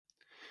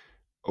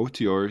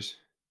OTRs,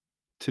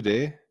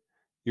 today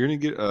you're going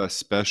to get a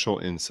special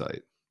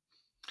insight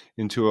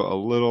into a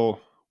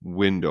little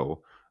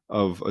window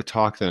of a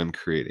talk that I'm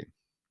creating.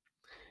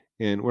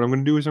 And what I'm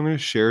going to do is I'm going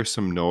to share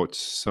some notes,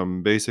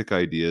 some basic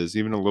ideas,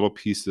 even a little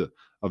piece of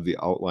the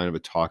outline of a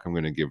talk I'm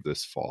going to give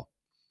this fall.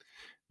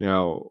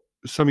 Now,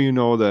 some of you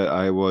know that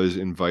I was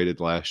invited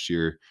last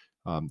year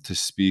to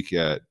speak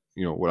at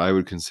what I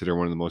would consider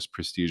one of the most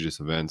prestigious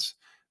events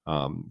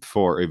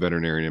for a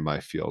veterinarian in my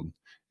field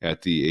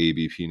at the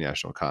AABP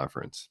National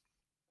Conference.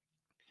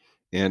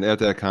 And at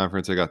that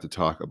conference, I got to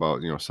talk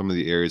about, some of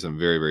the areas I'm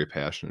very, very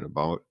passionate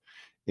about.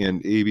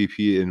 And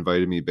ABP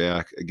invited me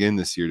back again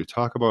this year to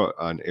talk about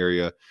an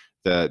area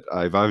that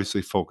I've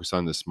obviously focused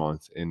on this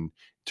month in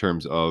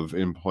terms of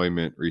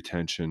employment,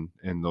 retention,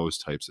 and those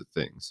types of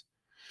things.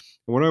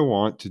 And what I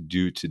want to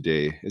do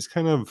today is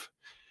kind of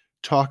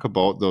talk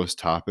about those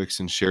topics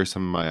and share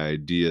some of my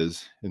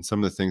ideas and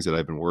some of the things that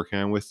I've been working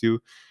on with you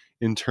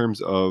in terms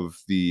of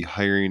the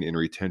hiring and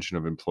retention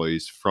of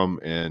employees from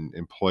an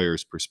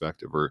employer's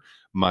perspective or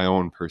my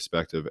own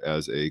perspective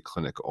as a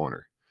clinic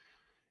owner.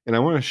 And I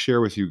want to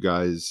share with you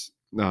guys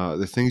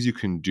the things you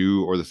can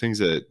do or the things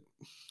that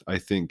I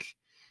think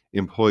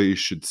employees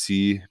should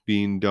see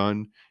being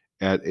done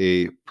at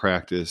a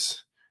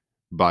practice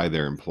by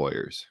their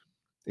employers.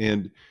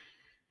 And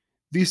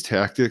these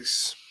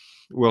tactics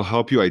will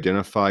help you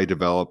identify,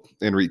 develop,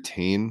 and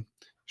retain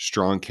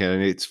strong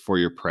candidates for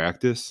your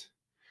practice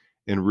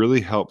and really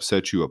help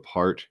set you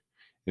apart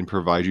and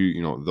provide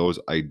you, those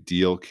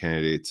ideal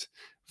candidates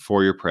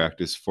for your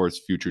practice for its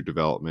future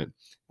development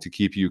to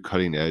keep you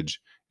cutting edge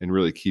and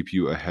really keep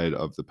you ahead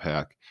of the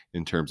pack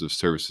in terms of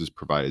services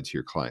provided to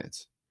your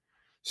clients.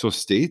 So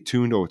stay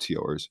tuned,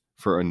 OTOers,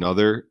 for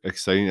another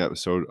exciting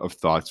episode of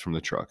Thoughts from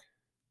the Truck.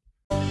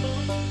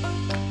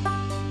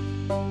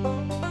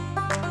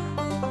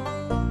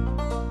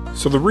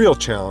 So the real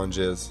challenge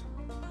is,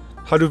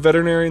 how do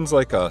veterinarians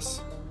like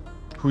us,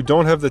 who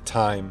don't have the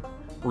time,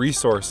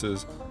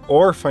 resources,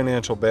 or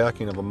financial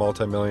backing of a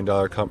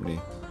multi-million-dollar company,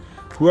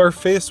 who are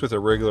faced with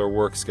irregular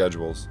work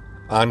schedules,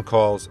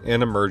 on-calls,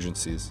 and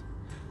emergencies,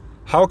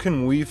 how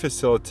can we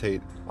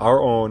facilitate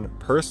our own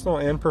personal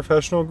and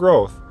professional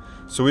growth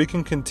so we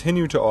can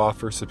continue to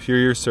offer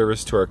superior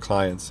service to our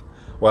clients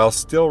while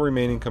still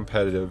remaining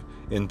competitive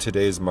in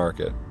today's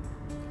market?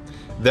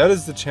 That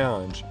is the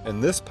challenge,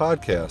 and this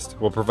podcast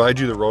will provide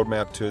you the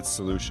roadmap to its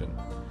solution.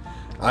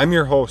 I'm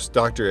your host,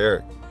 Dr.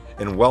 Eric,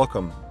 and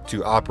welcome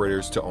to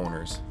Operators to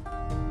Owners.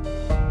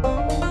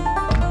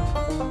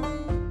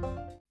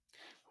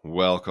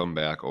 Welcome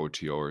back,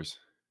 OTOers.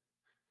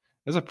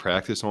 As a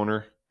practice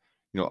owner,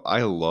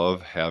 I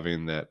love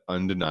having that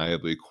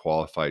undeniably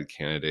qualified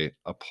candidate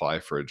apply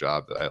for a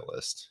job that I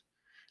list.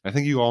 I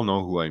think you all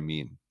know who I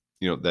mean.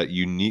 That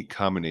unique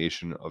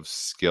combination of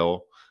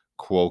skill,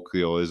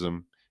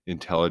 colloquialism,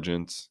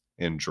 intelligence,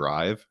 and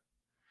drive.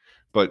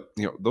 But,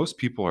 those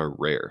people are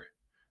rare.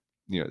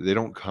 They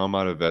don't come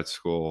out of vet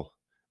school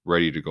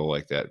ready to go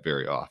like that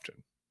very often.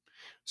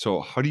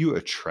 So how do you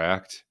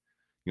attract,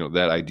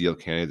 that ideal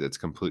candidate that's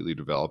completely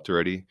developed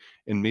already?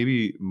 And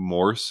maybe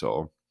more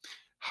so,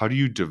 how do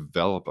you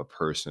develop a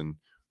person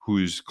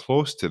who's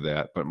close to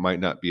that, but might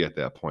not be at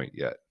that point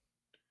yet?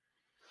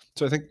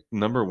 So I think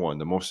number one,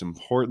 the most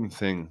important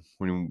thing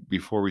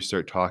before we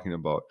start talking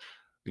about,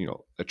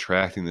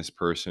 attracting this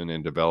person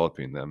and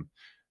developing them,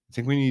 I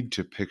think we need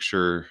to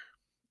picture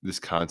this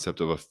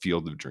concept of a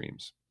field of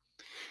dreams.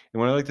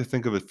 And when I like to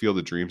think of a field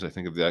of dreams, I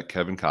think of that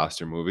Kevin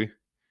Costner movie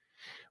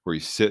where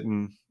he's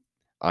sitting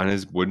on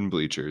his wooden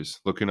bleachers,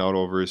 looking out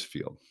over his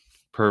field,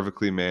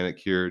 perfectly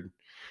manicured,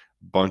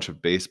 bunch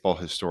of baseball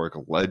historic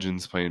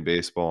legends playing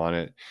baseball on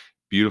it,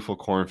 beautiful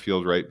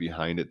cornfield right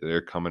behind it that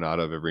they're coming out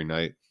of every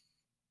night.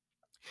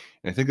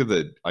 And I think of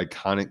the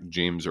iconic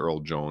James Earl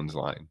Jones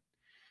line,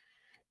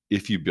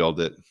 "If you build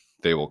it,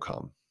 they will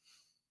come."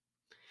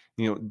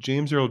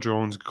 James Earl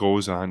Jones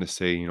goes on to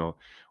say,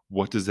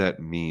 what does that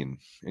mean?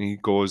 And he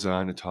goes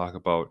on to talk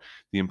about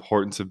the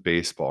importance of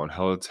baseball and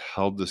how it's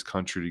held this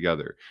country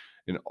together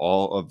and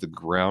all of the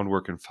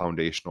groundwork and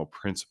foundational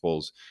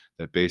principles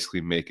that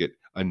basically make it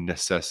a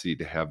necessity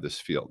to have this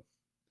field.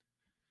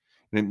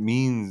 And it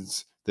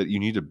means that you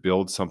need to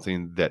build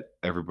something that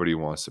everybody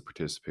wants to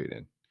participate in.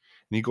 And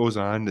he goes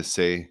on to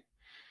say,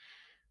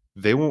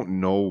 they won't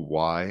know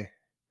why,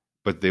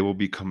 but they will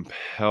be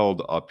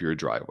compelled up your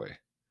driveway.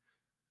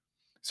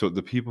 So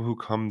the people who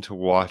come to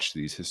watch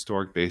these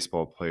historic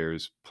baseball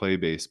players play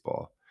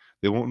baseball,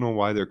 they won't know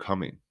why they're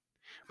coming,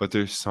 but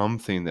there's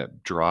something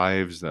that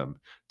drives them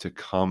to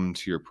come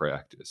to your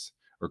practice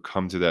or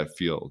come to that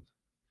field.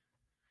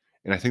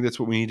 And I think that's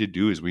what we need to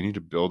do is we need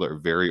to build our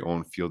very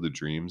own field of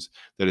dreams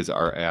that is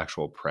our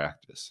actual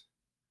practice.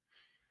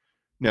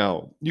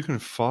 Now, you can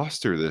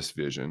foster this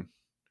vision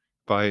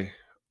by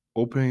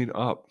opening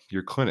up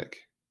your clinic.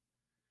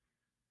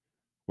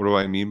 What do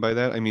I mean by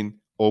that? I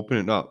mean, open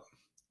it up.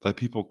 Let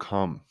people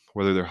come,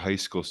 whether they're high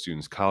school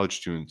students, college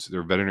students,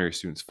 they're veterinary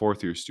students,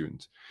 fourth year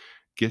students.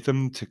 Get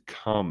them to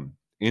come,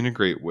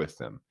 integrate with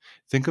them.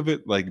 Think of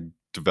it like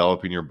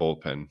developing your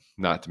bullpen,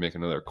 not to make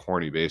another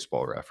corny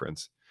baseball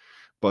reference,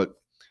 but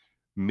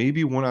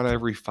maybe one out of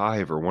every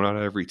 5 or one out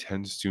of every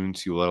 10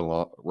 students you let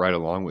along ride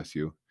along with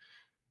you,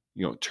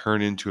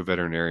 turn into a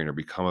veterinarian or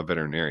become a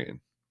veterinarian.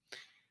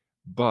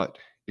 But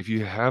if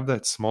you have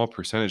that small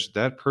percentage,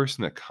 that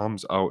person that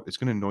comes out is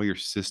going to know your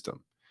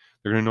system.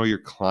 They're going to know your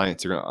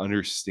clients. They're going to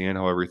understand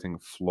how everything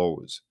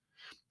flows.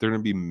 They're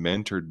going to be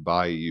mentored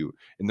by you,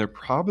 and they're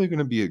probably going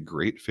to be a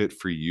great fit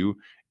for you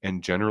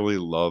and generally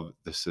love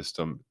the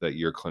system that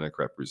your clinic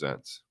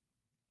represents.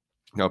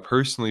 Now,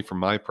 personally, for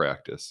my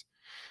practice,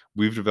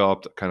 we've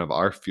developed kind of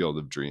our field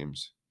of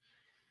dreams.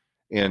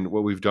 And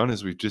what we've done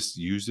is we've just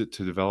used it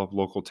to develop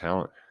local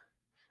talent.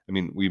 I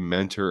mean, we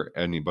mentor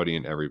anybody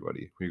and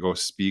everybody. We go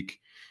speak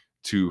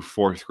to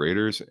fourth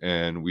graders,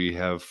 and we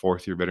have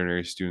fourth year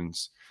veterinary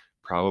students.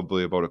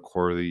 Probably about a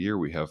quarter of the year,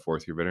 we have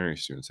fourth year veterinary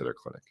students at our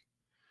clinic.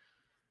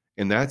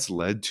 And that's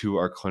led to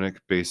our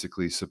clinic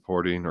basically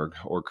supporting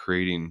or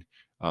creating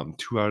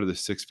 2 out of the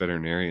 6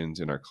 veterinarians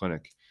in our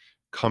clinic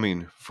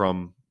coming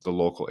from the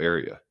local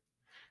area.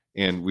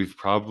 And we've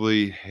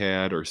probably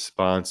had or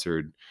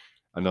sponsored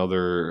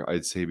another,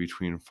 I'd say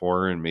between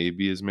 4 and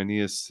maybe as many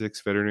as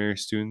 6 veterinary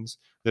students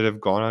that have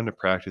gone on to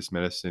practice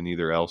medicine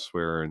either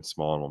elsewhere or in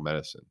small animal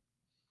medicine.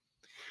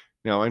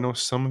 Now, I know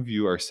some of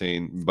you are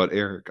saying, but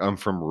Eric, I'm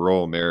from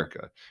rural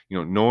America.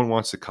 No one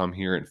wants to come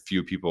here and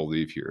few people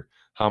leave here.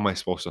 How am I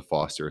supposed to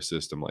foster a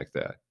system like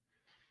that?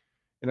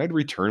 And I'd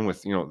return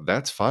with,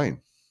 that's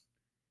fine.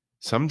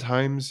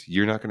 Sometimes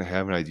you're not going to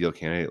have an ideal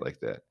candidate like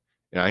that.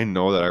 And I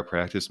know that our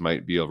practice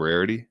might be a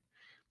rarity,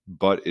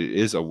 but it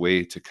is a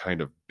way to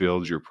kind of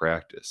build your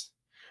practice.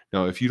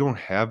 Now, if you don't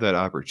have that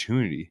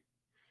opportunity,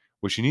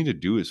 what you need to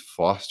do is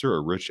foster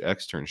a rich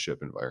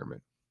externship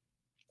environment.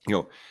 You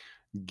know,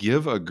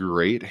 Give a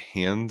great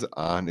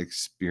hands-on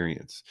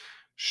experience.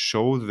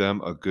 Show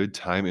them a good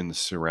time in the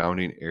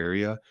surrounding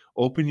area.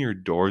 Open your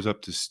doors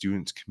up to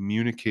students.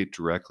 Communicate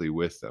directly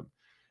with them.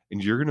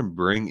 And you're going to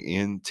bring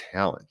in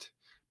talent.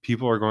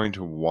 People are going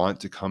to want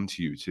to come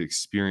to you to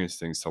experience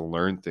things, to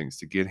learn things,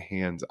 to get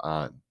hands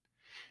on.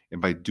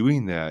 And by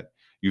doing that,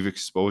 you've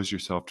exposed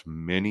yourself to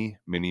many,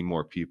 many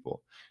more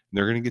people. And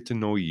they're going to get to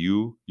know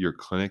you, your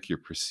clinic, your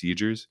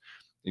procedures,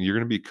 and you're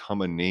going to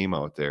become a name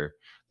out there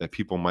that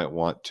people might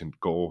want to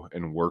go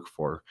and work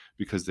for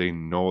because they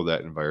know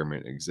that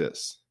environment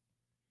exists.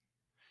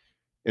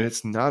 And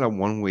it's not a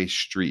one-way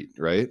street,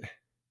 right?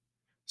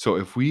 So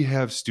if we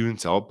have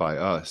students out by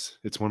us,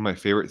 it's one of my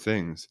favorite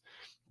things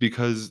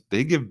because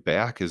they give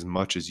back as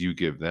much as you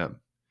give them.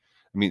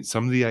 I mean,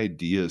 some of the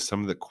ideas,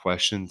 some of the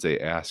questions they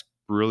ask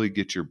really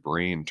get your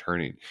brain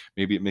turning.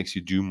 Maybe it makes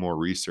you do more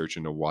research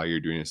into why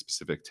you're doing a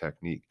specific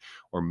technique.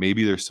 Or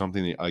maybe there's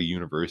something that a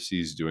university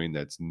is doing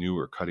that's new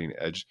or cutting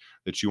edge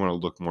that you want to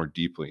look more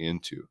deeply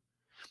into.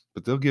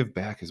 But they'll give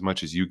back as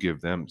much as you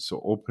give them.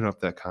 So open up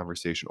that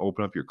conversation,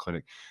 open up your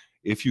clinic.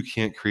 If you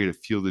can't create a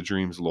field of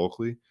dreams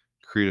locally,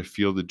 create a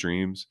field of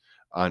dreams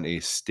on a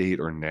state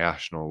or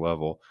national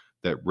level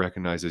that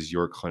recognizes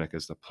your clinic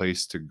as the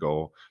place to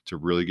go to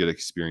really get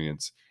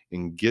experience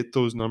and get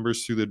those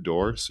numbers through the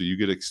door so you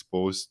get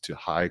exposed to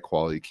high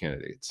quality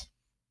candidates.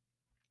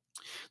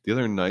 The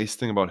other nice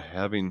thing about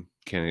having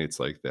candidates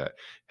like that,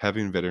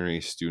 having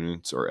veterinary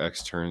students or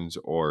externs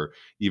or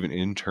even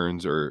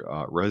interns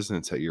or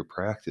residents at your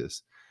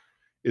practice,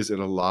 is it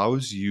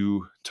allows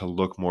you to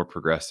look more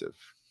progressive.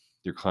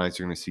 Your clients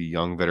are going to see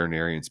young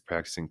veterinarians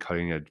practicing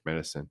cutting edge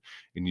medicine,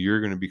 and you're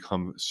going to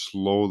become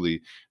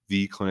slowly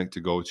the clinic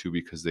to go to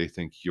because they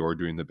think you're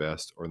doing the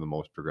best or the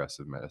most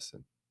progressive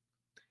medicine.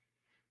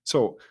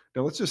 So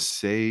now let's just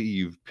say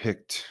you've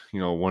picked,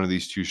 one of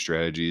these 2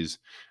 strategies,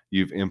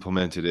 you've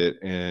implemented it,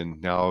 and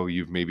now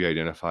you've maybe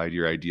identified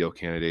your ideal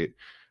candidate,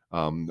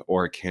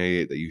 or a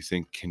candidate that you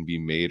think can be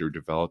made or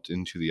developed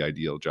into the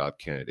ideal job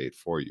candidate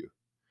for you.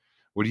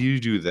 What do you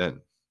do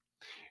then?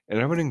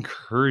 And I would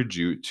encourage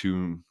you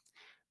to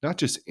not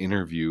just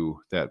interview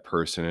that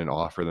person and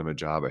offer them a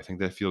job. I think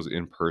that feels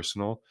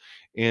impersonal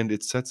and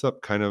it sets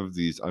up kind of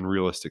these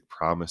unrealistic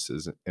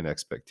promises and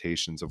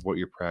expectations of what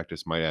your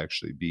practice might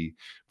actually be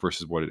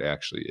versus what it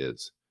actually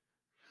is.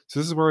 So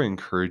this is where I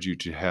encourage you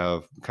to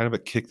have kind of a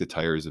kick the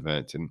tires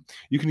event and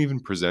you can even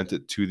present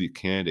it to the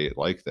candidate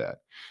like that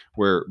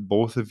where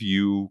both of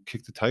you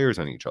kick the tires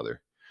on each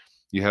other.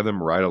 You have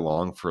them ride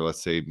along for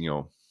let's say,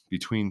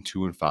 between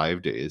 2 and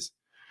 5 days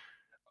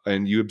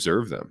and you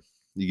observe them.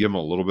 You give them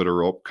a little bit of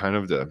rope kind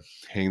of to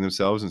hang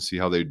themselves and see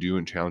how they do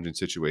in challenging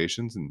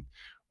situations and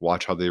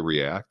watch how they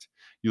react.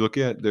 You look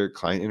at their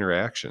client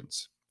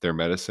interactions, their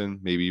medicine,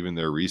 maybe even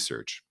their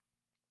research.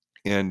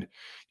 And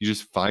you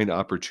just find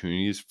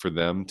opportunities for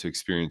them to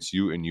experience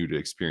you and you to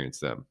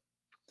experience them.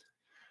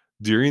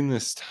 During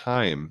this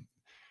time,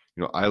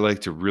 I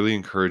like to really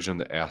encourage them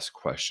to ask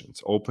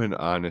questions, open,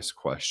 honest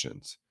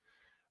questions.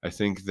 I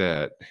think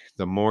that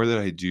the more that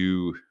I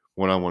do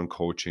one-on-one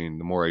coaching,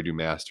 the more I do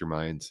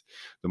masterminds,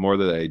 the more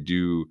that I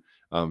do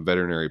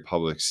veterinary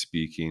public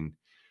speaking,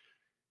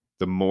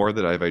 the more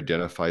that I've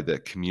identified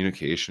that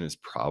communication is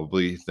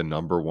probably the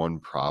number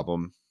one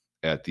problem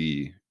at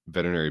the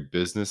veterinary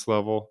business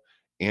level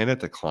and at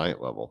the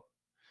client level.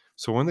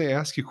 So when they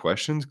ask you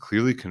questions,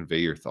 clearly convey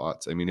your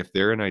thoughts. I mean, if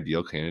they're an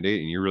ideal candidate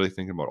and you're really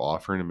thinking about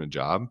offering them a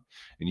job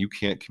and you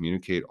can't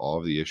communicate all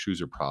of the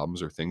issues or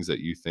problems or things that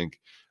you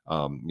think,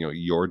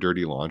 your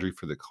dirty laundry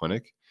for the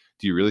clinic,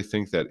 do you really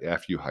think that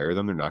after you hire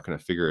them, they're not going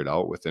to figure it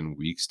out within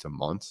weeks to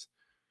months?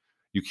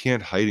 You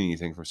can't hide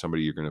anything from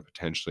somebody you're going to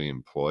potentially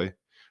employ.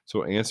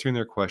 So answering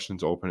their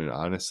questions open and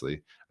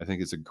honestly, I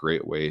think is a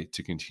great way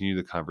to continue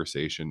the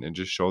conversation and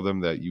just show them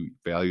that you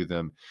value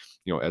them,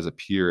 as a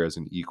peer, as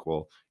an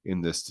equal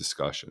in this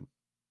discussion.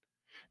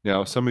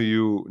 Now, some of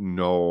you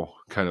know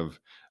kind of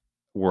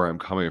where I'm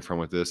coming from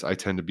with this. I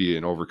tend to be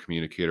an over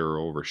communicator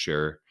or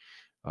overshare.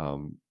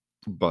 Um,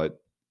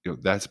 but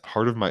that's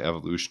part of my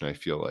evolution. I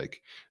feel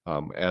like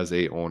as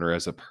a owner,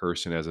 as a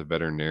person, as a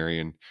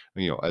veterinarian,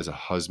 as a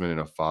husband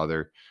and a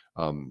father,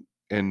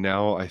 and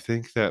now I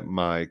think that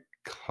my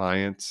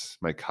clients,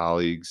 my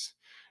colleagues,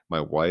 my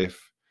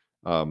wife,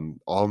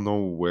 all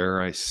know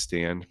where I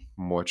stand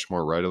much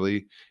more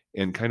readily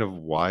and kind of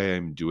why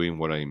I'm doing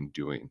what I'm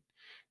doing.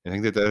 I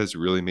think that that has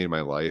really made my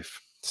life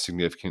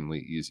significantly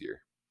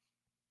easier.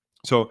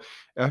 So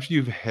after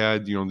you've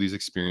had, these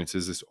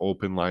experiences, this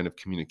open line of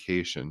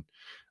communication,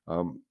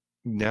 um,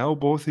 now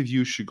both of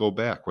you should go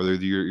back, whether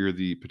you're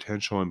the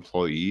potential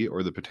employee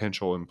or the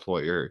potential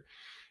employer,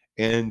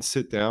 and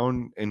sit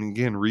down and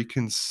again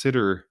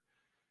reconsider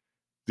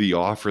the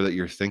offer that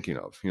you're thinking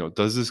of.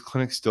 Does this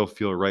clinic still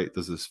feel right?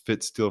 Does this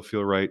fit still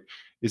feel right?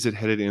 Is it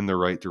headed in the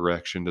right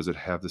direction? Does it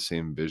have the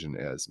same vision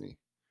as me?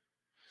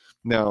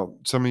 Now,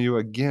 some of you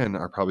again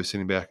are probably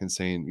sitting back and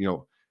saying,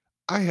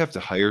 I have to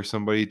hire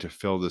somebody to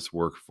fill this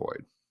work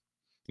void.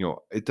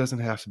 It doesn't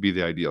have to be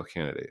the ideal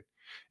candidate.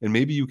 And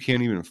maybe you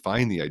can't even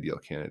find the ideal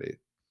candidate.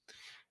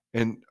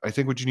 And I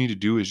think what you need to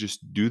do is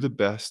just do the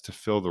best to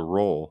fill the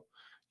role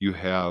you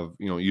have,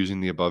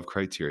 using the above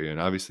criteria. And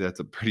obviously,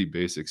 that's a pretty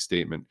basic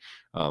statement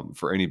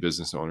for any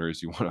business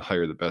owners. You want to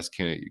hire the best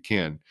candidate you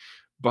can.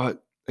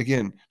 But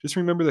again, just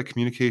remember that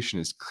communication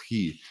is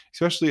key,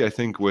 especially I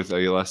think with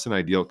a less than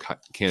ideal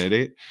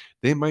candidate.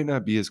 They might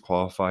not be as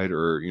qualified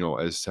or,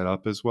 as set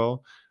up as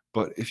well.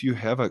 But if you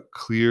have a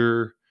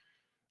clear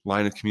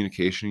line of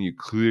communication, you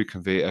clearly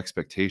convey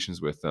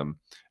expectations with them,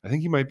 I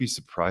think you might be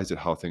surprised at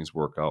how things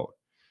work out.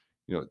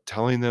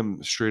 Telling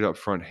them straight up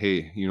front,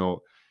 hey,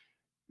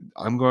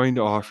 I'm going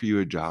to offer you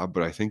a job,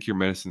 but I think your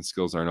medicine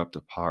skills aren't up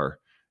to par.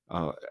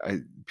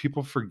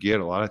 People forget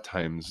a lot of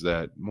times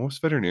that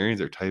most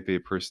veterinarians are type A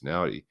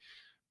personality.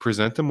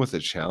 Present them with a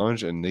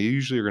challenge, and they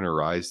usually are going to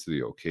rise to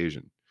the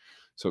occasion.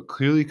 So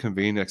clearly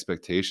conveying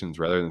expectations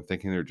rather than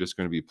thinking they're just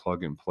going to be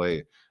plug and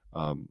play,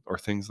 or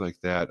things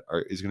like that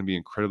is going to be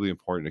incredibly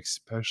important,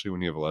 especially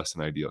when you have a less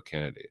than ideal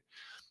candidate.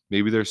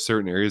 Maybe there's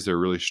certain areas they're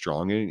really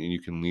strong in, and you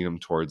can lean them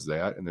towards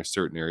that. And there's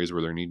certain areas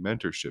where they need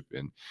mentorship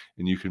in,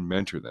 and you can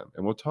mentor them.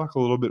 And we'll talk a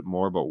little bit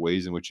more about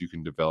ways in which you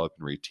can develop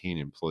and retain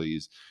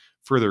employees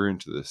further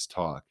into this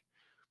talk.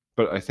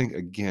 But I think,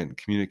 again,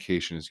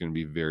 communication is going to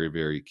be very,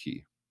 very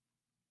key.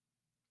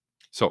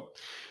 So,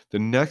 the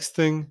next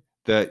thing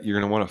that you're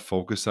going to want to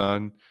focus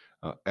on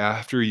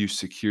after you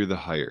secure the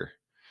hire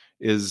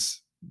is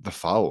the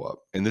follow up.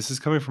 And this is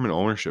coming from an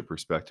ownership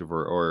perspective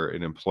or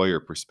an employer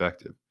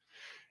perspective.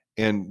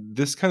 And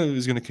this kind of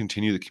is going to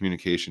continue the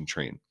communication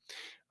train.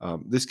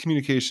 This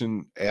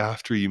communication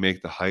after you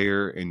make the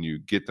hire and you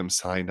get them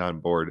signed on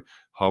board,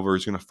 however,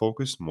 is going to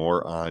focus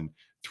more on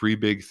three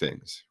big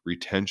things: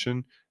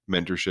 retention,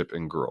 mentorship,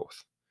 and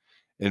growth.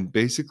 And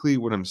basically,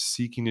 what I'm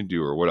seeking to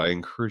do, or what I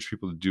encourage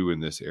people to do in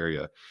this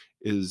area,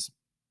 is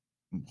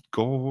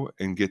go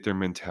and get their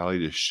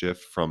mentality to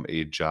shift from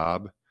a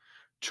job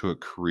to a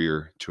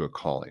career to a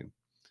calling.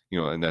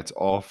 And that's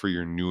all for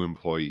your new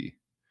employee.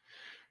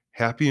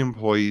 Happy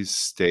employees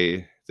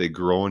stay, they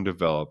grow and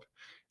develop,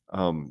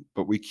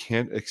 but we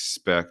can't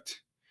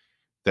expect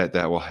that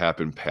that will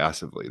happen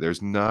passively.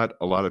 There's not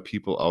a lot of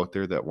people out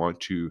there that want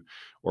to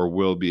or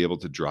will be able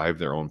to drive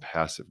their own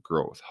passive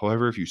growth.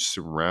 However, if you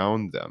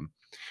surround them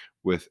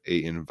with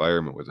a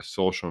environment, with a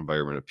social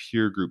environment, a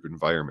peer group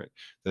environment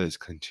that is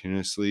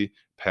continuously,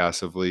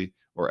 passively,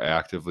 or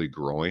actively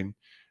growing,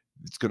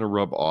 it's going to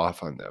rub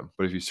off on them.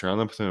 But if you surround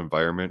them with an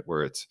environment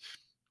where it's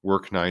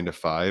work 9 to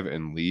 5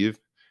 and leave,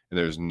 and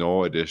there's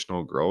no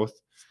additional growth,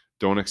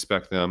 don't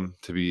expect them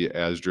to be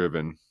as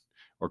driven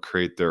or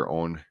create their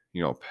own,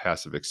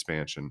 passive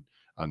expansion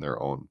on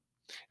their own.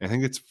 And I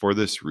think it's for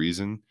this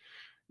reason,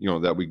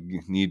 that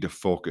we need to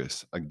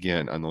focus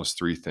again on those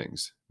three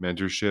things: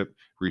 mentorship,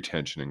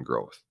 retention, and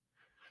growth.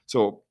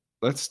 So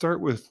let's start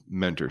with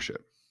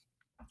mentorship.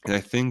 And I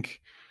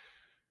think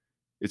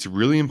it's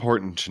really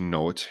important to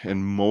note,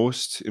 and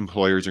most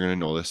employers are going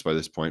to know this by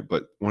this point,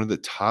 but one of the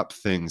top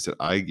things that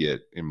I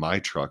get in my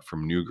truck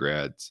from new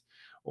grads,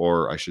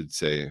 or I should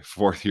say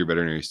fourth year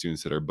veterinary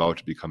students that are about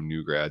to become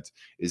new grads,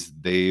 is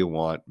they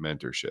want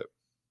mentorship.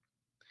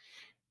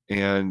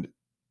 And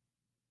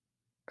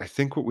I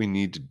think what we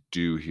need to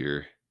do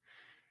here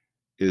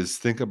is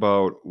think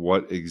about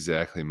what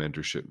exactly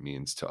mentorship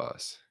means to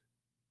us.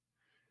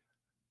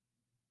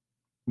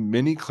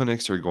 Many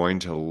clinics are going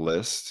to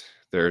list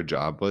their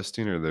job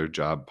listing or their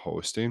job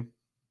posting,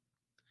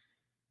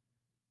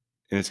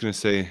 and it's going to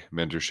say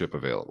mentorship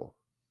available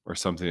or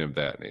something of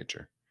that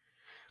nature.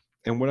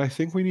 And what I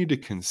think we need to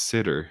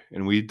consider,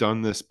 and we've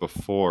done this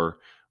before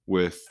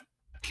with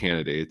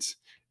candidates,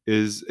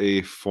 is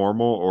a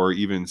formal or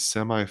even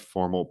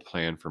semi-formal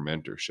plan for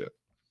mentorship.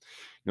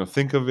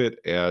 Think of it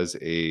as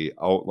a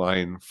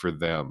outline for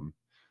them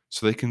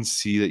so they can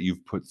see that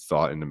you've put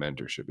thought into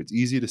mentorship. It's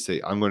easy to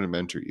say, I'm going to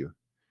mentor you.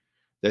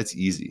 That's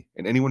easy.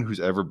 And anyone who's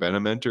ever been a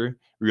mentor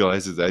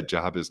realizes that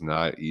job is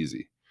not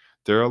easy.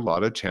 There are a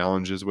lot of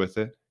challenges with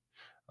it,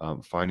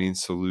 finding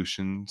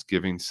solutions,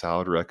 giving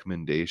solid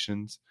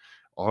recommendations.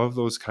 All of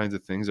those kinds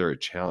of things are a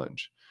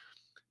challenge.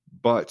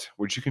 But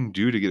what you can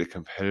do to get a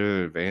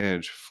competitive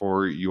advantage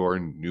for your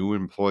new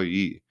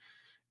employee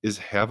is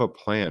have a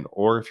plan.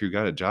 Or if you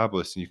got a job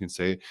listing, you can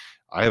say,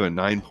 I have a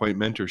 9 point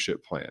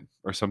mentorship plan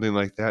or something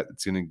like that.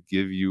 That's going to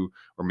give you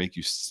or make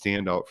you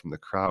stand out from the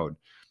crowd.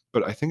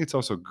 But I think it's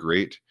also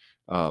great,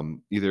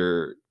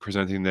 either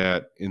presenting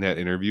that in that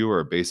interview or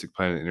a basic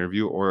plan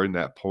interview or in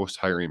that post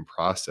hiring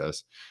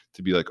process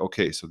to be like,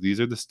 okay, so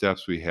these are the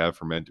steps we have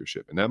for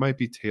mentorship. And that might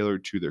be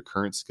tailored to their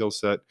current skill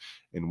set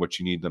and what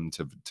you need them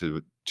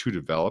to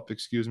develop,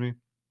 excuse me.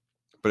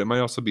 But it might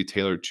also be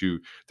tailored to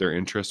their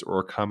interest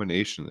or a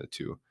combination of the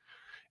two.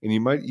 And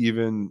you might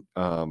even,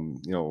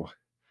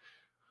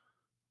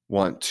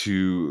 want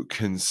to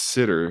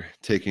consider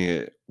taking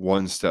it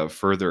one step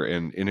further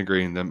and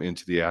integrating them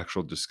into the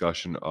actual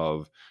discussion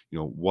of,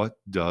 what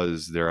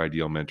does their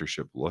ideal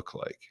mentorship look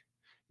like?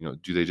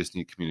 Do they just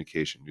need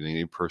communication? Do they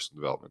need personal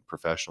development,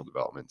 professional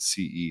development,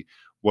 CE?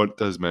 What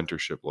does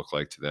mentorship look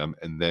like to them?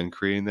 And then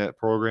creating that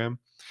program.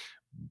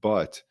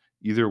 But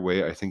either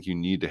way, I think you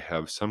need to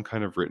have some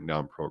kind of written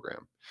down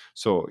program.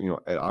 So,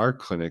 at our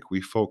clinic,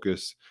 we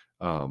focus,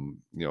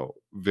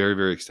 very,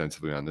 very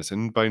extensively on this.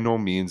 And by no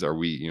means are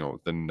we,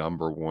 the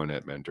number one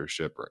at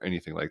mentorship or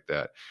anything like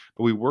that.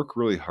 But we work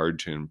really hard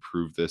to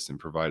improve this and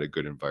provide a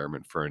good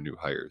environment for our new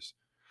hires.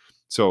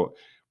 So,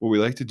 what we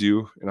like to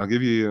do, and I'll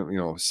give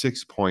you,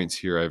 6 points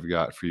here I've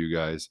got for you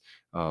guys,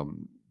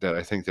 that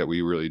I think that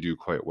we really do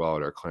quite well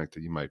at our clinic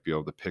that you might be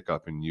able to pick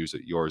up and use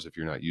at yours if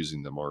you're not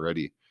using them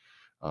already.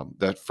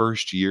 That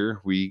first year,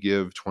 we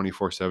give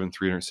 24/7,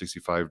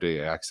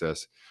 365-day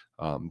access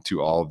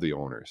to all of the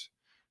owners.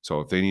 So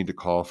if they need to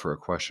call for a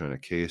question on a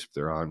case, if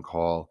they're on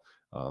call,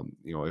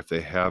 if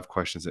they have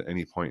questions at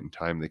any point in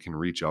time, they can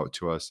reach out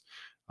to us.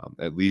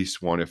 At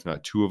least one, if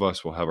not two of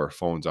us, will have our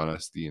phones on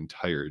us the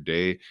entire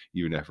day,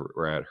 even if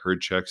we're at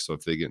herd checks. So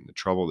if they get into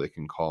trouble, they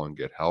can call and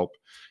get help.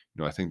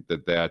 I think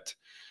that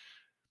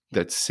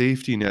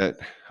safety net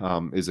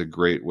is a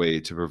great way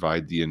to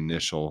provide the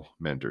initial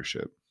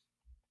mentorship.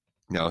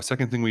 Now, a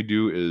second thing we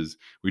do is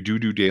we do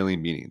daily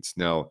meetings.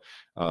 Now,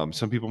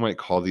 some people might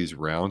call these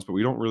rounds, but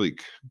we don't really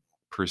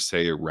per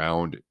se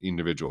round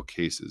individual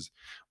cases.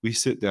 We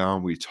sit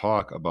down, we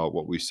talk about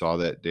what we saw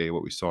that day,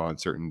 what we saw on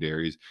certain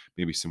dairies,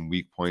 maybe some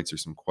weak points or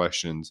some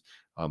questions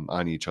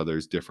on each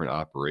other's different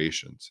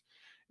operations.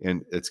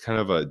 And it's kind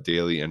of a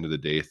daily end of the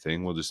day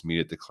thing. We'll just meet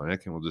at the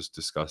clinic and we'll just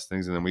discuss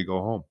things and then we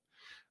go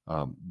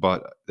home.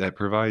 But that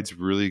provides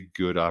really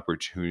good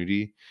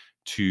opportunity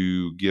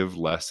to give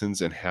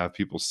lessons and have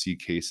people see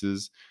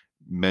cases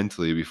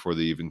mentally before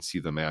they even see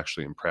them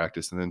actually in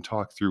practice, and then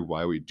talk through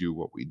why we do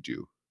what we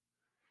do.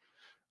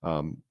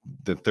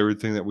 The third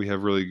thing that we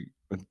have really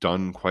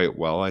done quite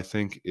well, I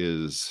think,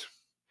 is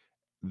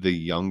the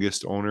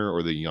youngest owner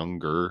or the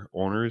younger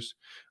owners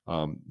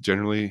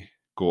generally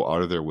go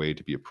out of their way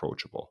to be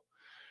approachable.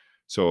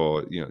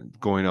 So,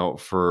 going out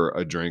for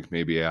a drink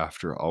maybe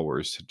after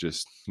hours to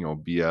just,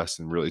 BS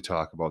and really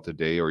talk about the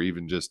day, or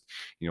even just,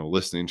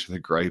 listening to the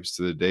gripes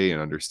of the day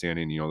and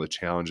understanding, the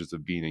challenges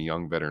of being a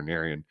young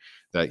veterinarian.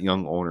 That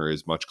young owner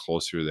is much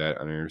closer to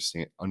that and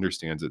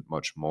understands it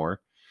much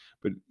more.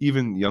 But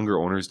even younger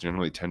owners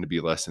generally tend to be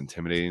less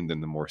intimidating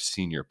than the more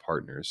senior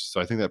partners. So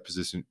I think that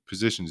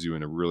positions you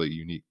in a really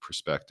unique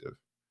perspective.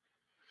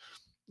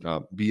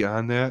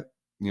 Beyond that,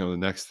 the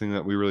next thing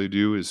that we really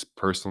do is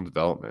personal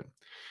development.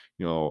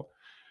 You know,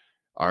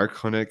 our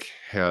clinic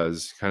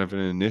has kind of an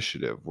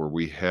initiative where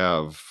we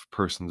have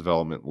personal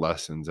development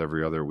lessons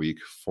every other week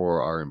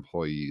for our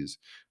employees.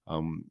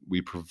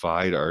 We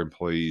provide our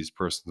employees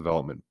personal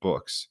development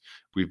books.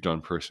 We've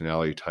done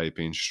personality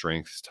typing,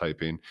 strengths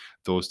typing,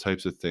 those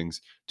types of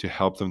things to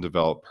help them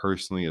develop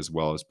personally as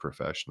well as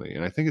professionally.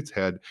 And I think it's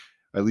had,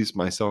 at least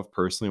myself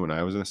personally, when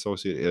I was an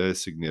associate, it had a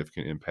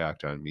significant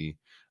impact on me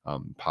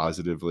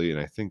positively. And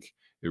I think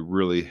it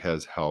really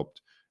has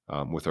helped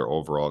with our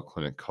overall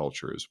clinic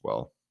culture as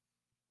well.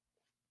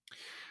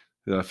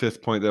 The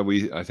fifth point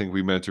that I think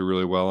we meant to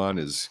really well on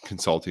is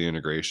consulting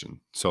integration.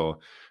 So,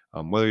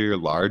 whether you're a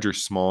large or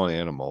small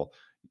animal,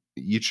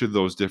 each of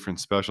those different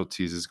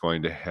specialties is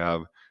going to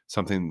have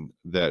something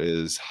that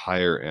is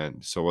higher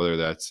end. So whether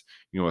that's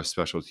a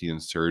specialty in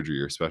surgery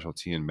or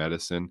specialty in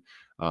medicine,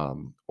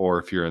 or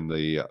if you're in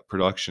the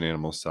production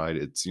animal side,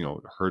 it's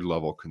herd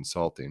level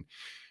consulting.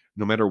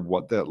 No matter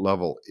what that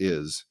level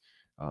is,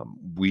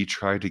 we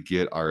try to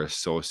get our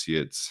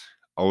associates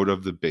out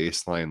of the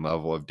baseline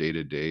level of day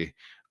to day,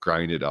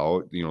 grind it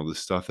out, the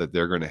stuff that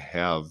they're going to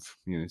have,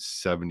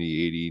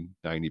 70, 80,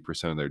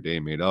 90% of their day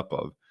made up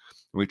of.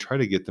 And we try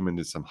to get them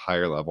into some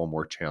higher level,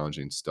 more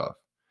challenging stuff.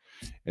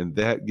 And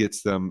that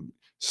gets them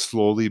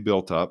slowly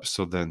built up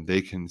so then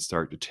they can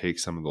start to take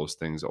some of those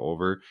things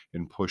over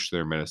and push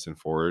their medicine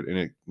forward. And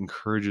it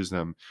encourages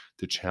them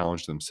to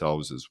challenge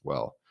themselves as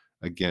well.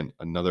 Again,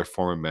 another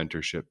form of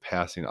mentorship,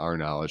 passing our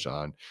knowledge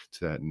on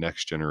to that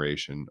next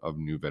generation of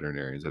new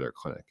veterinarians at our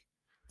clinic.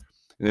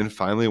 And then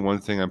finally, one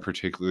thing I'm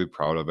particularly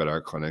proud of at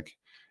our clinic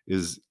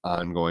is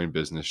ongoing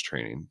business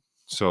training.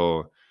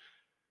 So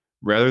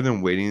rather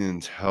than waiting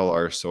until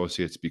our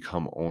associates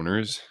become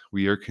owners,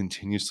 we are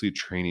continuously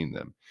training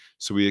them.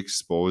 So we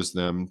expose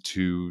them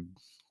to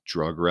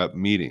drug rep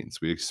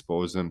meetings, we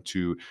expose them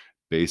to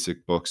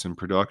basic books and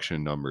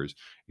production numbers,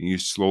 and you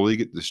slowly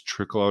get this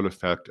trickle out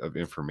effect of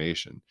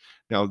information.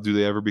 Now, do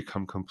they ever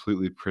become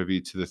completely privy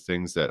to the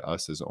things that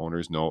us as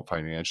owners know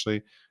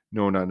financially?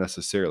 No, not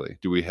necessarily.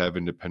 Do we have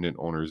independent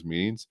owners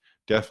meetings?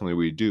 Definitely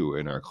we do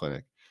in our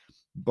clinic.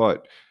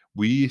 But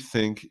we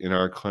think in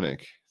our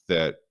clinic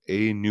that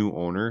a new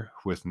owner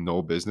with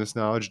no business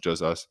knowledge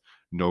does us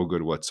no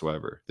good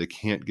whatsoever. They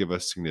can't give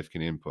us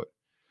significant input.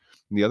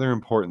 And the other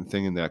important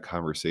thing in that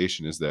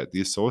conversation is that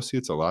the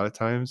associates, a lot of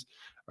times,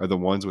 are the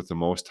ones with the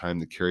most time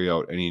to carry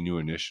out any new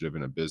initiative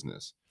in a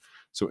business.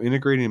 So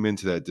integrating them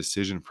into that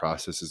decision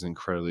process is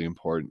incredibly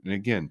important. And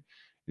again,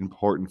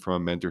 important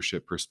from a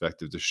mentorship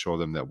perspective to show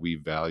them that we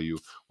value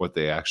what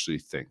they actually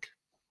think.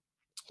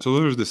 So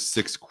those are the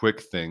 6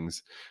 quick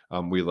things,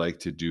 we like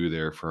to do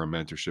there for a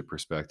mentorship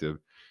perspective.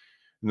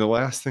 And the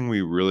last thing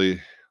we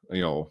really,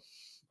 you know,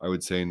 I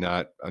would say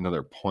not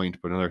another point,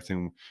 but another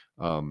thing,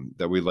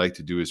 that we like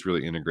to do is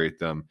really integrate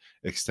them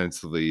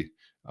extensively,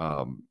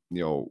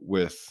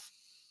 with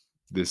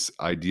this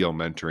ideal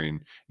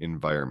mentoring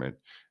environment.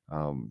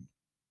 Um,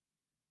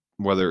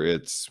 Whether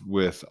it's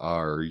with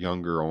our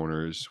younger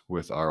owners,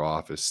 with our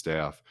office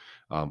staff,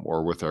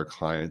 or with our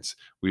clients,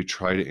 we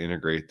try to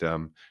integrate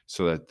them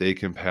so that they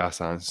can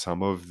pass on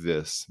some of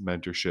this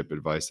mentorship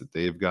advice that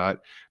they've got.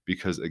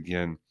 Because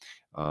again,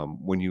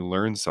 when you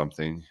learn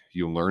something,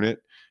 you learn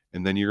it,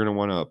 and then you're going to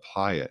want to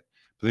apply it,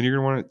 but then you're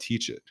going to want to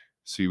teach it.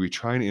 So we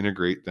try and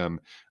integrate them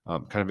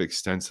kind of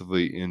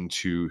extensively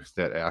into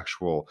that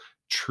actual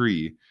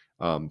tree,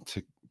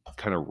 to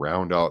kind of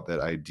round out that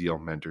ideal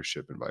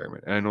mentorship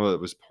environment. And I know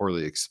that was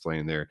poorly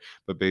explained there,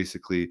 but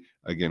basically,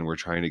 again, we're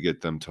trying to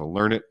get them to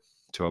learn it,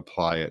 to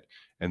apply it,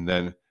 and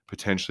then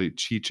potentially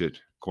teach it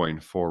going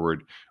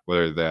forward,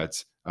 whether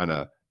that's on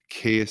a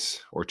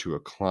case or to a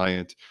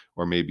client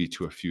or maybe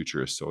to a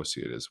future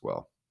associate as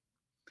well.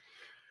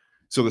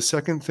 So the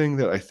second thing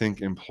that I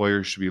think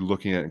employers should be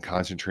looking at and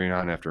concentrating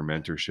on after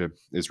mentorship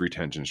is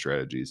retention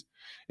strategies,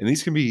 and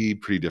these can be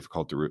pretty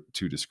difficult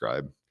to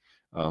describe.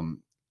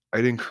 Um,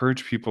 I'd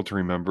encourage people to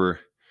remember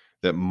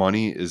that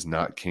money is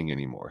not king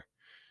anymore.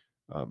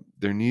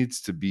 There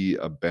needs to be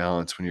a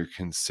balance when you're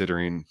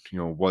considering,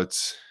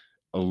 what's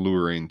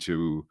alluring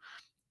to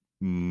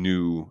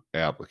new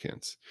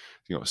applicants.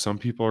 Some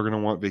people are going to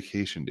want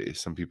vacation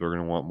days. Some people are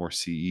going to want more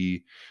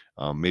CE,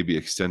 maybe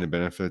extended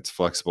benefits,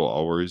 flexible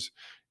hours.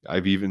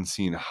 I've even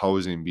seen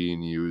housing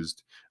being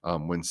used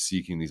when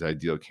seeking these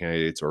ideal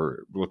candidates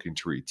or looking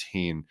to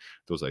retain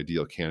those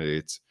ideal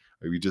candidates.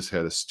 We just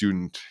had a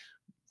student,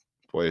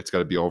 boy, it's got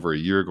to be over a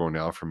year ago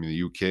now, from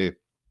the UK,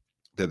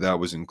 that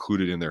was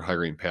included in their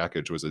hiring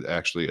package, was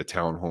actually a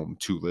townhome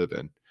to live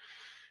in.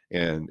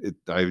 And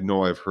I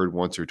know I've heard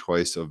once or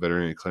twice of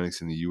veterinary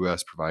clinics in the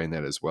US providing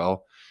that as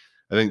well.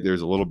 I think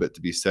there's a little bit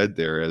to be said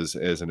there as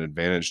an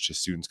advantage to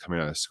students coming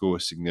out of school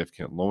with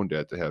significant loan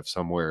debt to have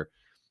somewhere,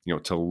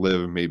 to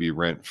live, maybe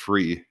rent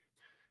free.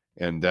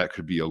 And that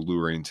could be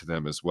alluring to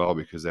them as well,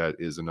 because that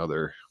is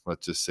another,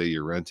 let's just say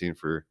you're renting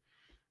for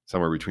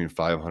somewhere between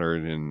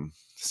 $500 and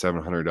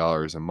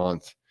 $700 a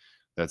month.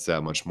 That's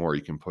that much more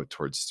you can put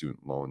towards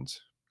student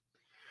loans.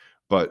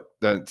 But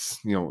that's,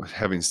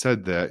 having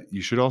said that,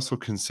 you should also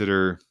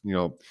consider,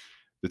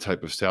 the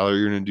type of salary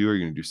you're going to do. Are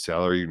you going to do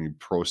salary? You're going to do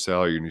pro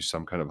salary? You're going to do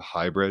some kind of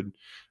hybrid.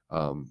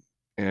 Um,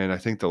 and I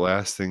think the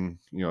last thing,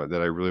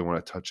 that I really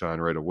want to touch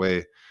on right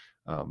away,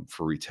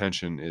 for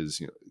retention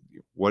is,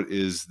 what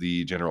is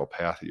the general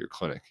path of your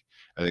clinic?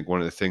 I think one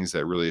of the things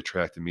that really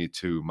attracted me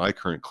to my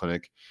current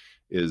clinic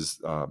is,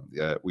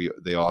 that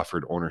they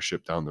offered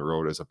ownership down the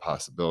road as a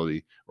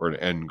possibility or an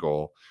end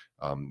goal,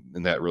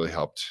 and that really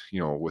helped,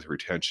 with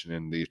retention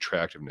and the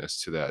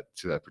attractiveness to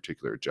that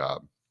particular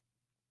job.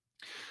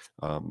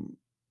 Um,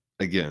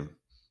 Again,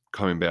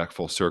 coming back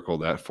full circle,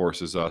 that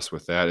forces us,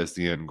 with that as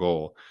the end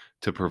goal,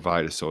 to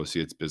provide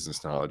associates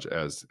business knowledge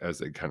as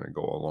they kind of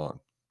go along.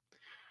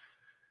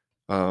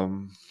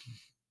 Um,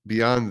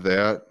 Beyond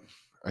that,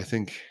 I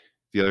think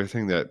the other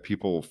thing that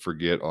people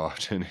forget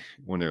often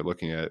when they're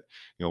looking at,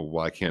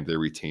 why can't they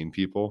retain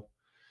people,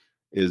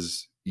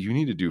 is you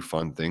need to do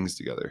fun things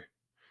together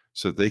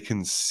so they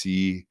can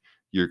see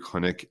your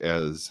clinic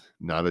as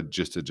not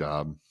just a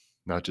job,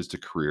 not just a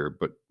career,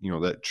 but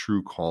that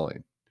true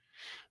calling.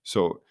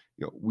 So,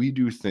 we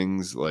do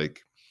things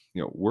like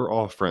we're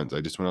all friends.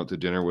 I just went out to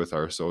dinner with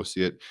our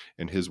associate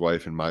and his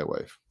wife and my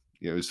wife.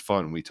 It was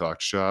fun. We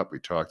talked shop, we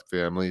talked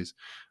families.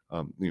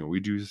 We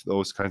do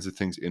those kinds of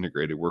things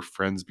integrated. We're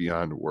friends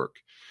beyond work.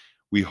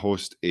 We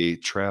host a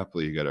trap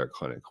league at our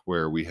clinic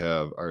where we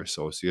have our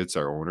associates,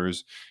 our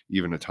owners,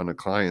 even a ton of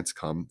clients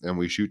come and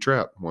we shoot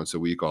trap once a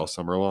week all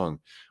summer long.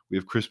 We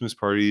have Christmas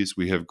parties,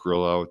 we have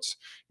grill outs,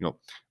 you know,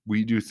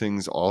 we do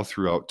things all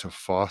throughout to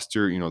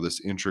foster,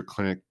 this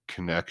intra-clinic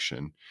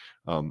connection,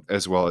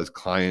 as well as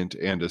client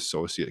and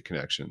associate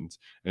connections.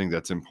 I think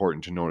that's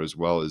important to note as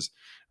well as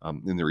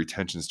in the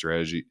retention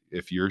strategy.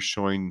 If you're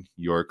showing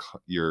your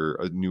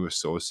a new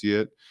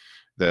associate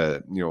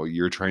that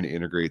you're trying to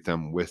integrate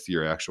them with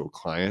your actual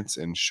clients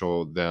and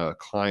show the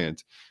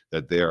client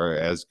that they are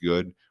as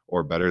good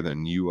or better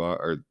than you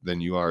are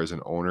as an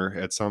owner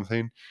at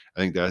something. I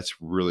think that's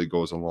really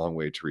goes a long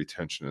way to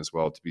retention as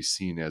well, to be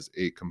seen as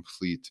a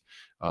complete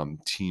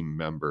team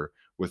member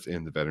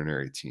within the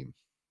veterinary team.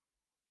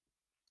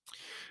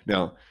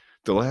 Now,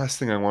 the last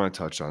thing I want to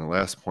touch on, the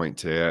last point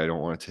today, I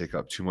don't want to take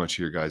up too much of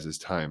your guys'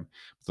 time.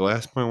 The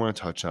last point I want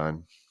to touch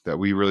on that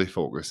we really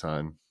focus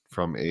on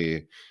from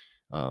a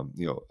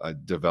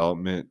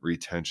development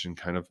retention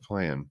kind of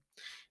plan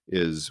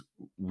is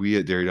we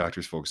at Dairy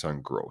Doctors focus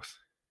on growth.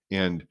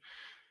 And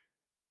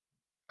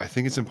I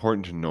think it's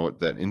important to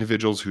note that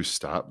individuals who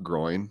stop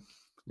growing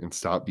and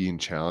stop being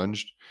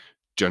challenged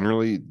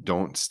generally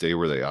don't stay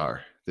where they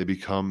are. They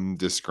become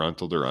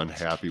disgruntled or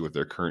unhappy with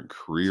their current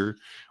career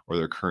or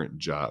their current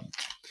job.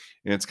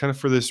 And it's kind of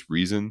for this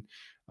reason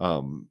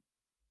um,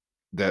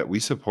 that we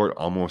support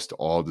almost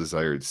all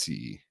desired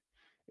CE.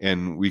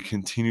 And we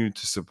continue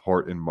to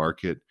support and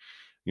market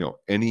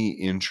any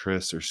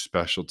interests or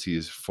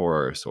specialties for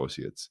our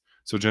associates.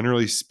 So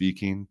generally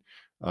speaking,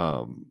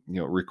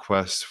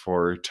 requests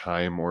for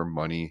time or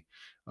money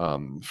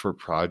for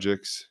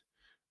projects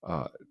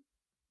uh,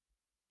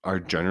 are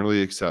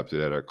generally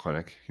accepted at our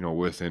clinic,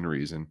 within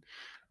reason.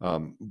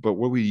 But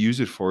what we use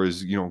it for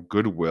is,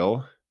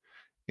 goodwill.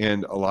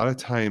 And a lot of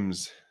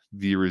times,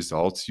 the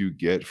results you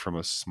get from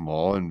a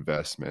small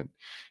investment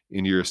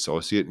in your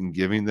associate and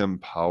giving them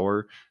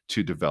power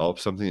to develop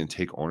something and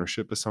take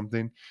ownership of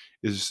something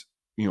is,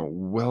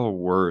 well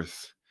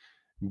worth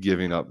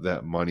giving up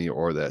that money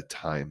or that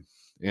time.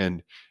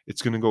 And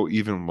it's going to go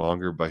even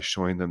longer by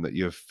showing them that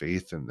you have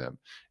faith in them.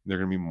 They're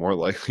going to be more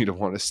likely to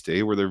want to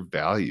stay where they're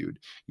valued.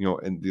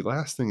 And the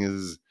last thing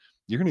is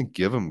you're going to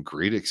give them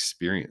great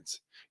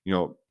experience.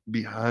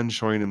 Beyond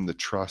showing them the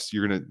trust,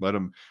 you're going to let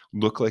them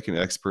look like an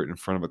expert in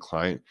front of a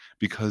client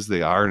because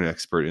they are an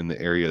expert in the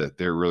area that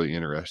they're really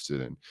interested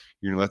in.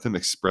 You're going to let them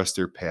express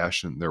their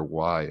passion, their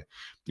why.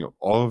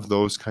 All of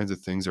those kinds of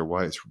things are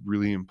why it's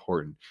really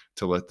important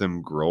to let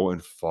them grow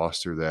and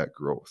foster that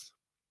growth.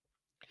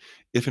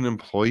 If an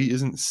employee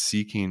isn't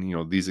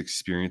seeking, these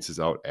experiences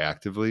out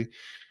actively,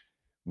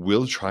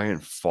 we'll try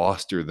and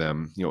foster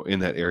them, in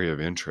that area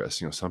of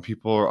interest. Some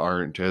people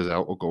aren't as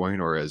outgoing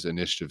or as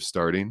initiative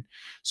starting.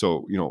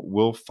 So,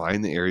 we'll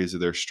find the areas of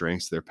their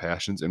strengths, their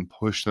passions, and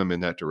push them in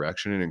that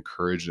direction and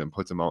encourage them,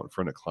 put them out in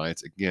front of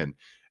clients again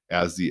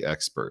as the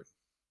expert.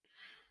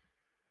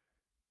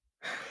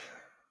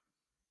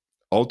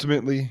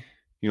 Ultimately,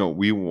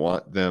 we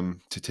want them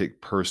to take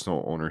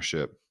personal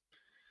ownership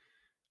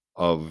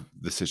of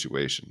the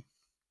situation.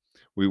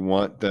 We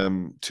want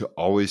them to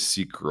always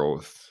seek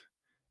growth.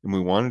 And we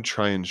want to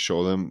try and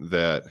show them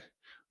that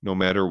no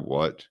matter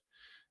what,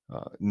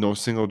 no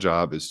single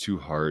job is too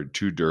hard,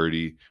 too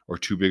dirty, or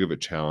too big of a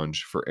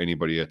challenge for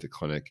anybody at the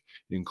clinic,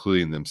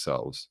 including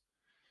themselves.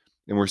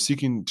 And we're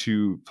seeking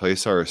to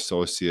place our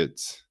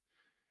associates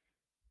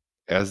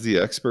as the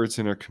experts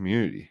in our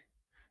community,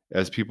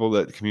 as people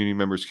that community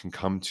members can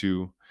come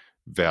to,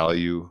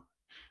 value,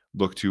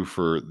 look to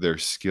for their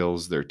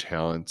skills, their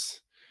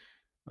talents,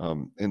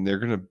 and they're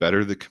going to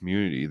better the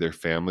community, their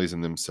families,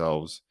 and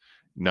themselves,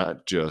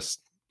 not just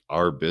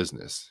our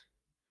business.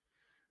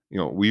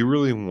 We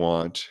really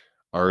want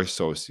our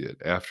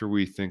associate, after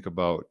we think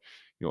about,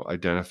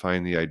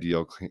 identifying the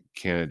ideal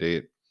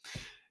candidate,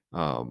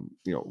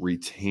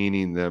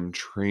 retaining them,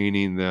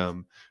 training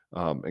them,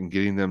 and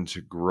getting them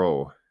to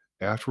grow.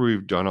 After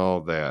we've done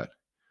all that,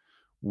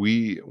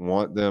 we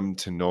want them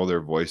to know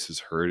their voice is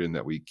heard and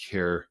that we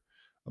care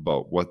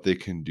about what they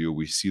can do.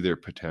 We see their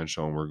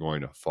potential and we're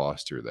going to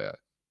foster that.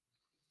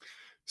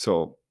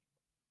 So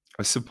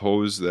I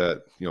suppose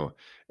that,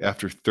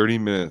 after 30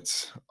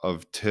 minutes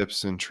of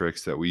tips and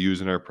tricks that we use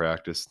in our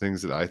practice,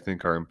 things that I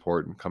think are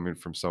important coming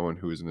from someone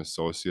who is an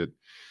associate,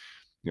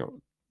 you know,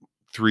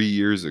 3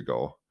 years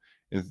ago,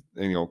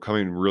 and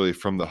coming really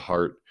from the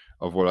heart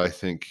of what I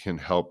think can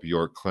help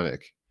your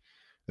clinic.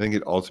 I think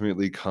it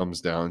ultimately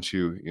comes down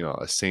to,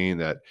 a saying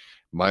that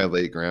my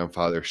late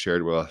grandfather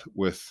shared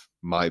with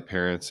my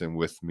parents and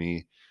with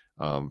me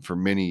for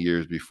many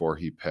years before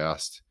he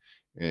passed.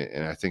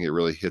 And I think it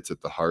really hits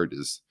at the heart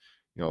is,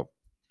 you know,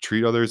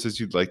 treat others as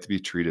you'd like to be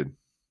treated.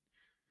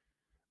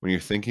 When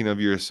you're thinking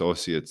of your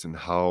associates and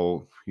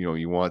how,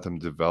 you want them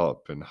to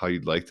develop and how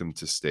you'd like them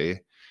to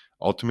stay,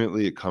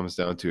 ultimately it comes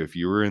down to if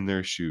you were in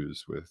their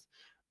shoes with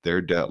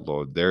their debt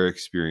load, their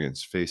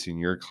experience facing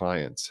your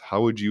clients.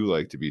 How would you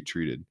like to be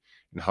treated?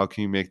 And how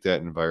can you make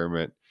that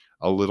environment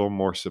a little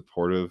more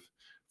supportive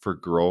for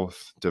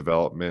growth,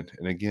 development,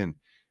 and again,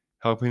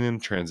 helping them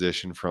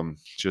transition from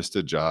just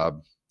a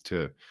job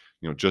to,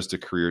 just a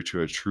career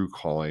to a true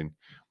calling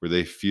where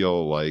they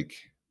feel like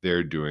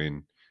they're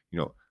doing,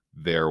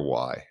 their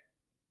why.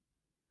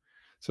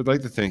 So I'd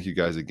like to thank you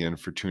guys again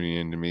for tuning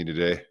in to me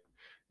today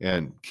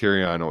and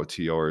carry on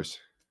OTOers.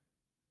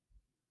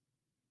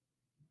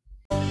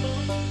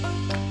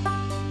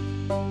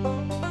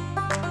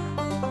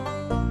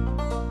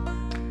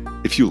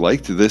 If you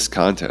liked this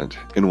content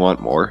and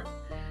want more,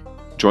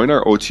 join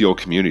our OTO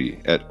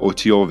community at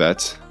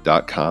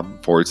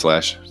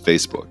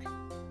otovets.com/Facebook.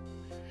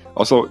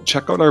 Also,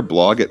 check out our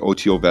blog at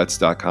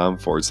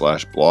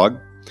otovets.com/blog.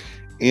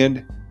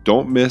 And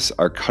don't miss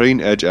our cutting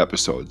edge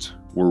episodes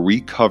where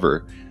we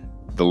cover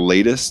the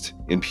latest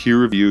in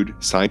peer-reviewed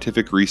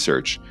scientific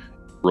research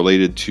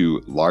related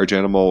to large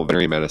animal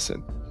veterinary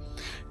medicine.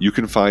 You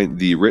can find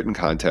the written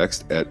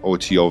context at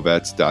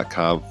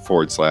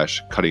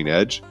otovets.com/cutting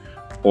edge,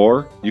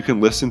 or you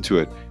can listen to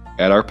it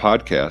at our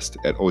podcast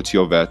at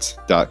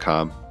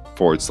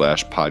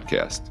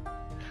otovets.com/podcast.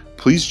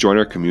 Please join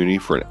our community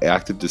for an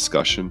active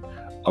discussion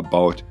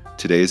about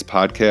today's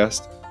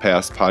podcast,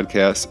 past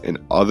podcasts, and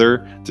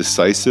other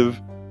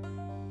decisive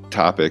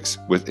topics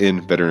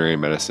within veterinary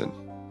medicine.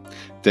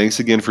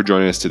 Thanks again for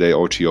joining us today,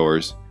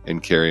 OTOers,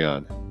 and carry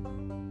on.